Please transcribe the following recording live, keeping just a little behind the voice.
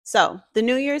So the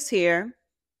new year's here,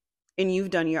 and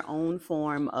you've done your own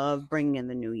form of bringing in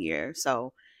the new year.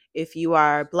 So if you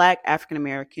are Black, African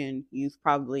American, you've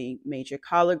probably made your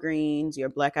collard greens, your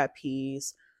black eyed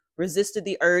peas, resisted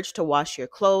the urge to wash your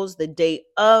clothes the day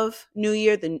of New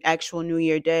Year, the actual New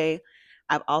Year day.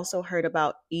 I've also heard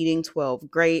about eating 12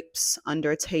 grapes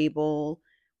under a table,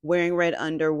 wearing red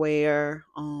underwear.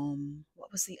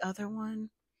 What was the other one?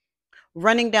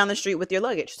 Running down the street with your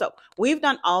luggage. So we've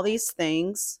done all these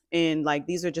things, and like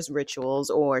these are just rituals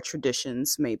or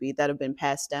traditions, maybe that have been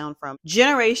passed down from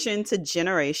generation to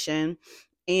generation.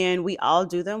 And we all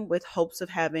do them with hopes of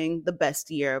having the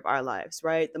best year of our lives,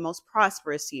 right? The most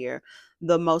prosperous year,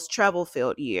 the most travel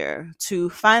filled year, to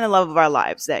find the love of our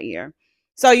lives that year.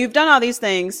 So you've done all these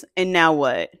things, and now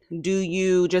what? Do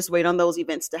you just wait on those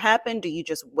events to happen? Do you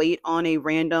just wait on a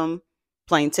random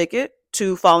plane ticket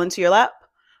to fall into your lap?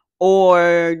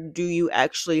 Or do you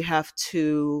actually have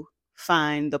to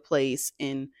find the place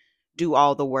and do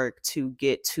all the work to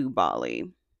get to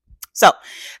Bali? So,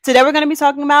 today we're going to be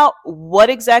talking about what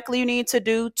exactly you need to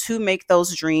do to make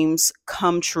those dreams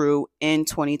come true in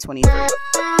 2023.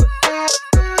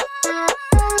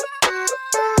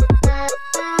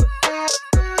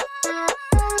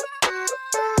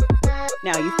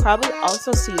 Now, you've probably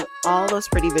also seen all those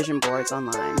pretty vision boards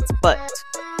online, but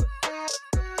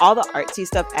all the artsy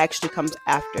stuff actually comes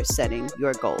after setting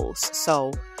your goals.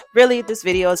 So really, this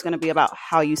video is going to be about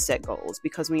how you set goals,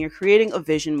 because when you're creating a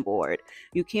vision board,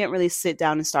 you can't really sit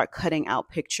down and start cutting out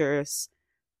pictures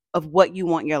of what you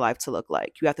want your life to look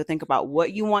like. You have to think about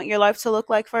what you want your life to look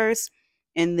like first,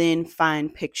 and then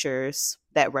find pictures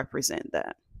that represent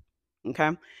that.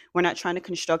 Okay? We're not trying to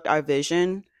construct our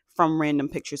vision from random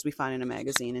pictures we find in a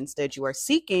magazine. Instead, you are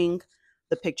seeking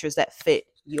the pictures that fit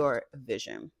your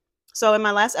vision. So in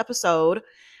my last episode,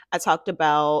 I talked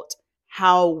about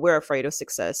how we're afraid of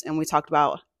success, and we talked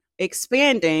about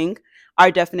expanding our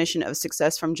definition of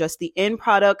success from just the end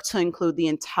product to include the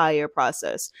entire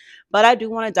process. But I do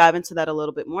want to dive into that a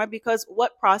little bit more, because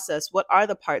what process? What are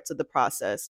the parts of the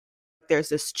process? There's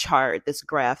this chart, this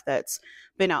graph that's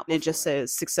been out. It just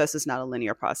says success is not a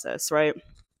linear process, right?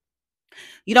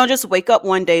 You don't just wake up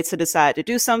one day to decide to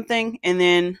do something, and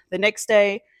then the next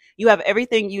day you have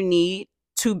everything you need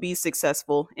to be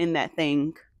successful in that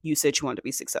thing you said you want to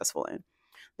be successful in.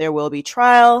 There will be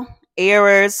trial,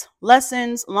 errors,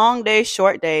 lessons, long days,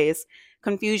 short days,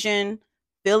 confusion,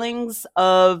 feelings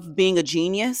of being a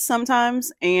genius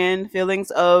sometimes, and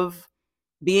feelings of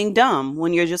being dumb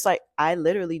when you're just like, I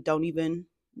literally don't even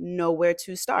know where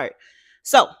to start.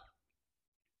 So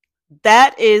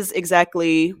that is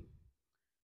exactly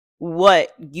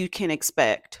what you can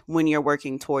expect when you're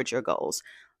working towards your goals.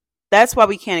 That's why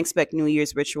we can't expect New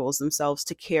Year's rituals themselves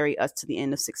to carry us to the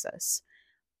end of success.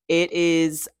 It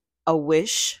is a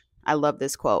wish. I love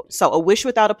this quote. So, a wish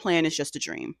without a plan is just a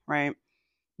dream, right?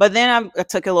 But then I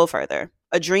took it a little further.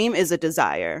 A dream is a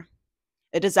desire.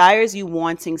 A desire is you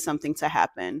wanting something to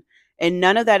happen. And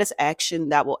none of that is action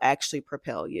that will actually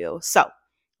propel you. So,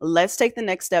 let's take the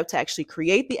next step to actually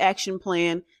create the action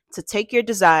plan to take your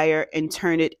desire and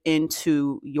turn it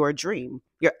into your dream,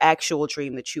 your actual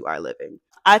dream that you are living.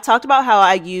 I talked about how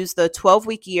I use the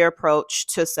 12-week year approach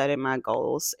to setting my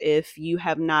goals. If you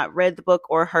have not read the book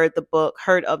or heard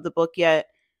of the book yet,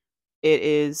 it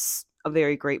is a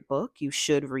very great book. You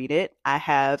should read it. I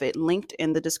have it linked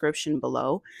in the description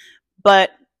below. But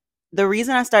the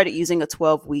reason I started using a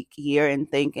 12-week year and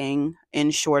thinking in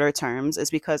shorter terms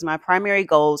is because my primary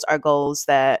goals are goals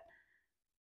that,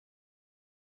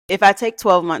 if I take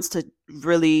 12 months to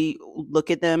really look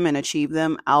at them and achieve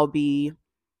them, I'll be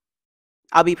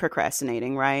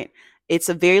procrastinating, right? It's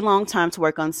a very long time to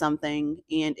work on something,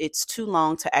 and it's too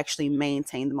long to actually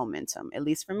maintain the momentum. At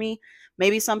least for me,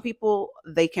 maybe some people,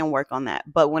 they can work on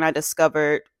that. But when I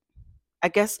discovered, I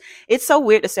guess it's so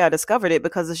weird to say I discovered it,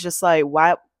 because it's just like,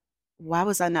 why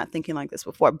was I not thinking like this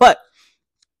before? But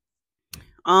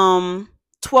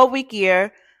 12-week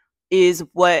year is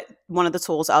what one of the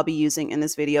tools I'll be using in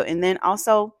this video. And then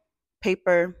also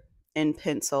paper and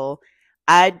pencil.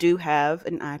 I do have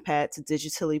an iPad to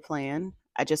digitally plan.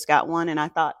 I just got one, and I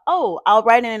thought, oh, I'll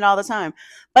write in it all the time.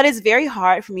 But it's very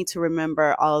hard for me to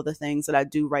remember all of the things that I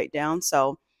do write down.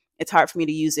 So it's hard for me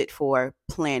to use it for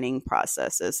planning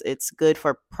processes. It's good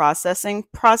for processing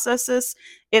processes,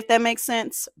 if that makes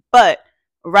sense. But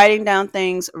writing down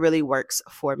things really works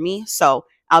for me. So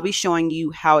I'll be showing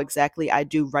you how exactly I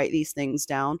do write these things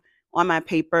down on my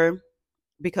paper,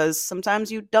 because sometimes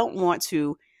you don't want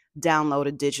to download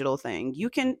a digital thing. You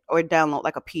can, or download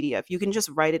like a PDF. You can just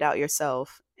write it out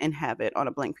yourself and have it on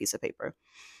a blank piece of paper.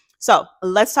 So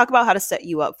let's talk about how to set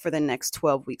you up for the next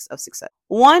 12 weeks of success.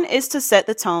 One is to set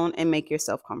the tone and make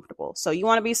yourself comfortable. So you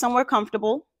want to be somewhere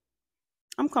comfortable.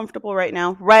 I'm comfortable right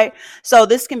now, right? So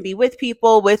this can be with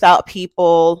people, without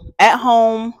people, at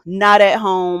home, not at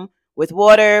home, with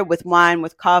water, with wine,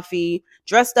 with coffee,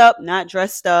 dressed up, not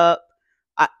dressed up,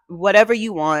 whatever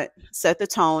you want. Set the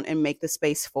tone and make the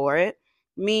space for it.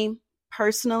 Me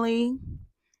personally,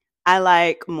 I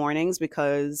like mornings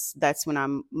because that's when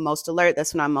I'm most alert.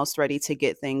 That's when I'm most ready to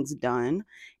get things done.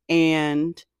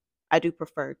 And I do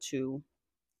prefer to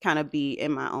kind of be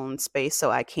in my own space so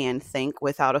I can think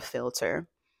without a filter.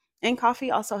 And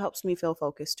coffee also helps me feel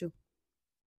focused too.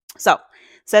 So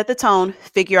set the tone,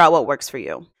 figure out what works for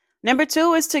you. Number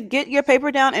two is to get your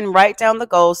paper down and write down the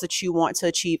goals that you want to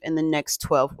achieve in the next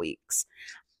 12 weeks.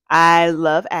 I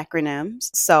love acronyms.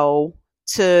 So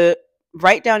to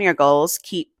write down your goals,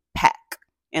 keep PAC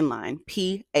in line.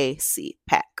 PAC,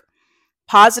 PAC.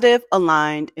 Positive,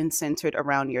 aligned, and centered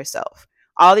around yourself.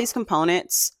 All these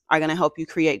components are going to help you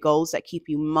create goals that keep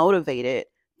you motivated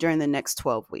during the next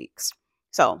 12 weeks.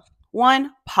 So,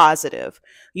 one, positive.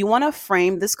 You want to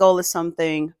frame this goal as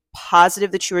something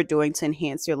positive that you are doing to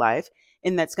enhance your life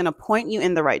and that's going to point you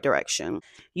in the right direction.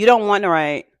 You don't want to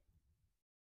write,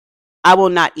 I will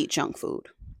not eat junk food.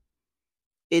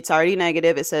 It's already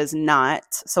negative. It says not.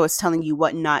 So it's telling you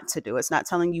what not to do. It's not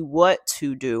telling you what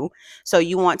to do. So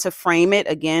you want to frame it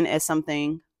again as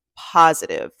something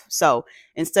positive. So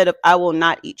instead of I will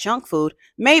not eat junk food,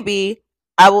 maybe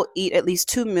I will eat at least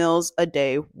 2 meals a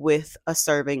day with a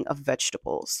serving of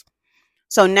vegetables.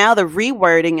 So now the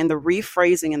rewording and the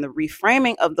rephrasing and the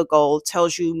reframing of the goal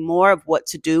tells you more of what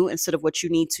to do instead of what you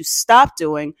need to stop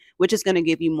doing, which is going to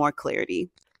give you more clarity.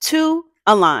 2,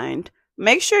 aligned.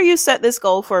 Make sure you set this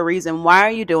goal for a reason. Why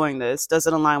are you doing this? Does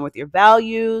it align with your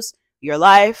values, your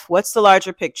life? What's the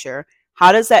larger picture?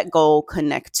 How does that goal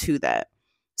connect to that?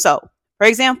 So, for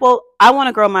example, I want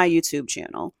to grow my YouTube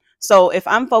channel. So if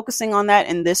I'm focusing on that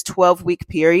in this 12-week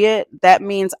period, that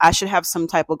means I should have some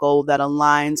type of goal that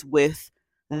aligns with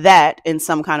that in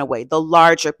some kind of way, the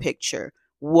larger picture,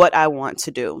 what I want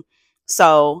to do.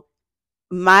 So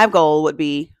my goal would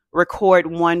be record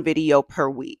 1 video per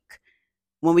week.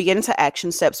 When we get into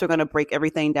action steps, we're going to break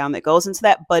everything down that goes into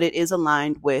that, but it is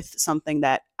aligned with something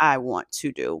that I want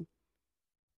to do.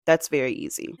 That's very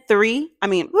easy.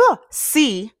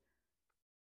 C,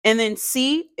 and then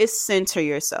C is center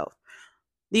yourself.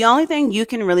 The only thing you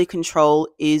can really control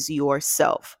is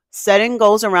yourself. Setting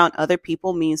goals around other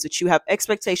people means that you have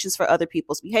expectations for other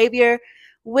people's behavior,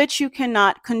 which you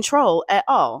cannot control at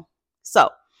all. So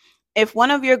if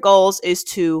one of your goals is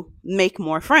to make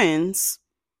more friends,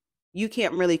 you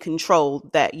can't really control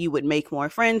that you would make more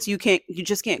friends. You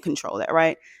just can't control that,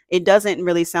 right? It doesn't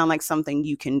really sound like something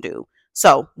you can do.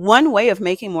 So one way of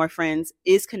making more friends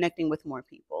is connecting with more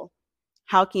people.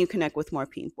 How can you connect with more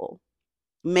people?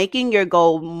 Making your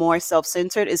goal more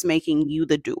self-centered is making you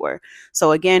the doer.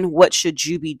 So again, what should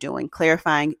you be doing?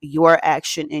 Clarifying your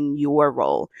action in your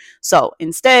role. So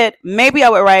instead, maybe I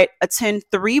would write, attend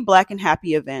 3 Black and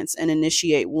Happy events and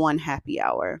initiate 1 happy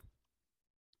hour.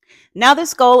 Now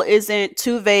this goal isn't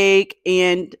too vague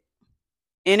and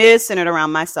it is centered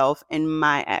around myself and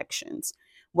my actions.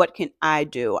 What can I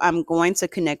do? I'm going to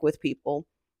connect with people.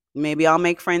 Maybe I'll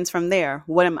make friends from there.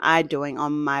 What am I doing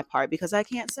on my part? Because I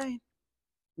can't say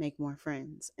make more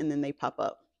friends and then they pop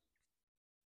up.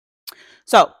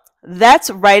 So that's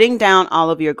writing down all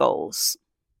of your goals.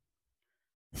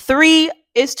 3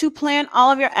 is to plan all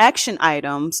of your action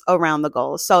items around the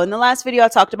goals. So in the last video, I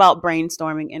talked about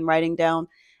brainstorming and writing down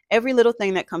every little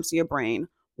thing that comes to your brain.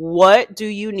 What do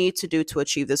you need to do to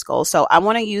achieve this goal? So I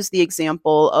want to use the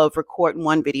example of record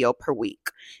 1 video per week.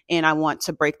 And I want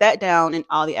to break that down and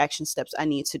all the action steps I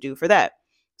need to do for that.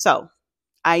 So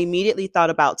I immediately thought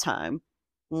about time.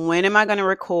 When am I going to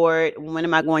record? When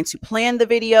am I going to plan the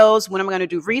videos? When am I going to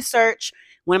do research?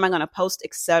 When am I going to post,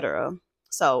 etc.?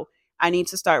 So I need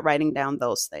to start writing down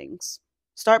those things.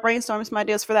 Start brainstorming some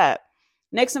ideas for that.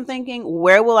 Next, I'm thinking,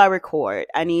 where will I record?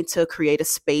 I need to create a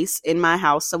space in my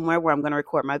house somewhere where I'm going to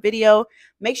record my video.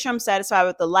 Make sure I'm satisfied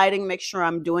with the lighting. Make sure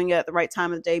I'm doing it at the right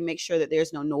time of the day. Make sure that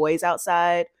there's no noise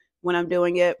outside when I'm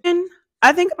doing it. And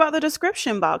I think about the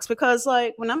description box because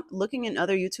like when I'm looking in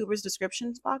other YouTubers'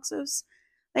 description boxes,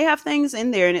 they have things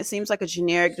in there and it seems like a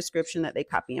generic description that they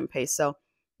copy and paste. So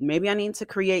maybe I need to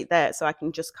create that so I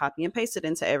can just copy and paste it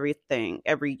into everything,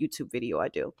 every YouTube video I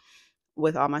do,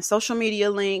 with all my social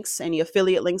media links, any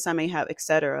affiliate links I may have,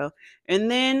 etc. And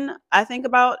then I think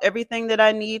about everything that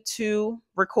I need to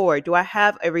record. Do I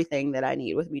have everything that I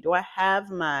need with me? Do I have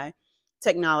my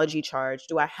technology charged?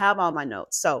 Do I have all my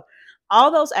notes? So all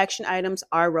those action items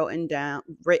are written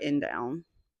down.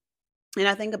 And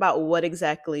I think about what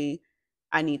exactly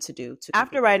I need to do.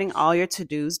 After writing all your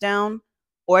to-dos down,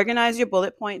 organize your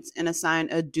bullet points and assign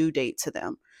a due date to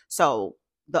them. So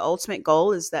the ultimate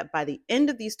goal is that by the end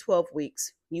of these 12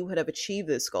 weeks, you would have achieved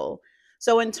this goal.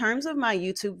 So in terms of my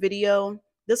YouTube video,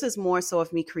 this is more so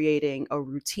of me creating a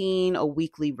routine, a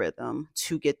weekly rhythm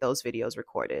to get those videos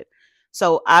recorded.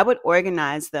 So I would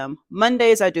organize them.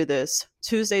 Mondays, I do this.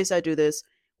 Tuesdays, I do this.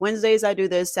 Wednesdays, I do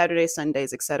this. Saturdays,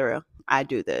 Sundays, etc. I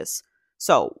do this.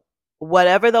 So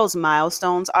whatever those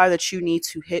milestones are that you need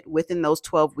to hit within those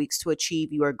 12 weeks to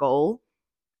achieve your goal,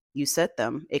 you set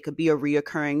them. It could be a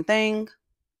reoccurring thing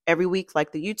every week,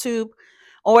 like the YouTube,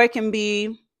 or it can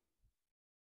be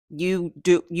you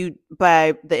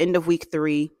by the end of week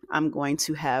 3, I'm going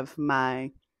to have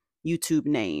my YouTube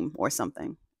name or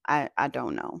something. I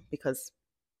don't know, because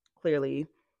clearly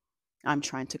I'm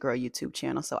trying to grow a YouTube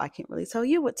channel, so I can't really tell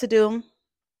you what to do.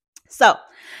 So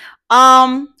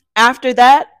after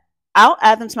that, I'll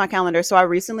add them to my calendar. So I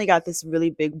recently got this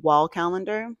really big wall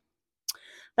calendar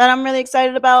that I'm really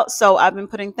excited about. So I've been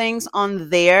putting things on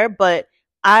there, but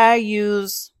I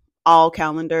use all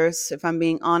calendars. If I'm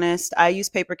being honest, I use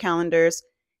paper calendars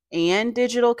and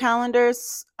digital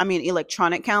calendars. I mean,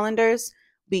 electronic calendars,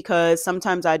 because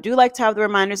sometimes I do like to have the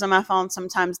reminders on my phone.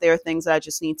 Sometimes there are things that I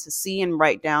just need to see and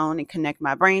write down and connect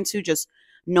my brain to, just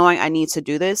knowing I need to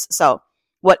do this. So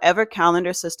whatever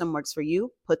calendar system works for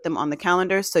you, put them on the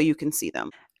calendar so you can see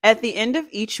them. At the end of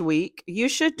each week, you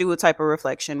should do a type of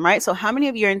reflection, right? So how many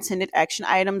of your intended action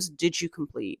items did you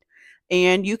complete?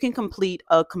 And you can complete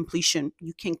a completion.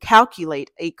 You can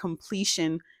calculate a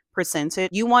completion percentage.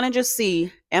 You want to just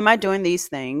see, am I doing these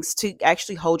things, to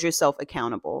actually hold yourself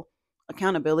accountable.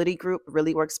 Accountability group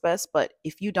really works best. But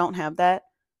if you don't have that,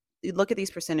 you look at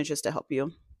these percentages to help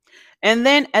you. And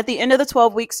then at the end of the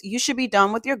 12 weeks, you should be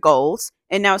done with your goals.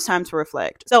 And now it's time to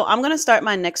reflect. So I'm going to start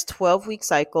my next 12-week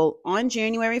cycle on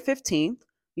January 15th.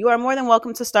 You are more than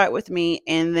welcome to start with me.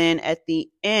 And then at the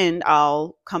end,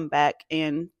 I'll come back,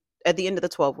 and at the end of the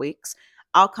 12 weeks,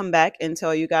 I'll come back and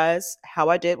tell you guys how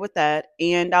I did with that.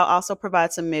 And I'll also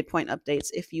provide some midpoint updates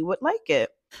if you would like it.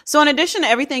 So in addition to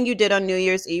everything you did on New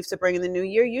Year's Eve to bring in the new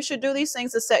year, you should do these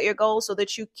things to set your goals so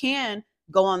that you can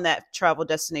go on that travel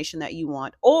destination that you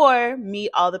want, or meet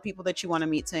all the people that you want to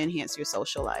meet to enhance your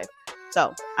social life.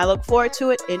 So I look forward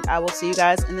to it, and I will see you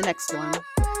guys in the next one.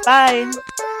 Bye.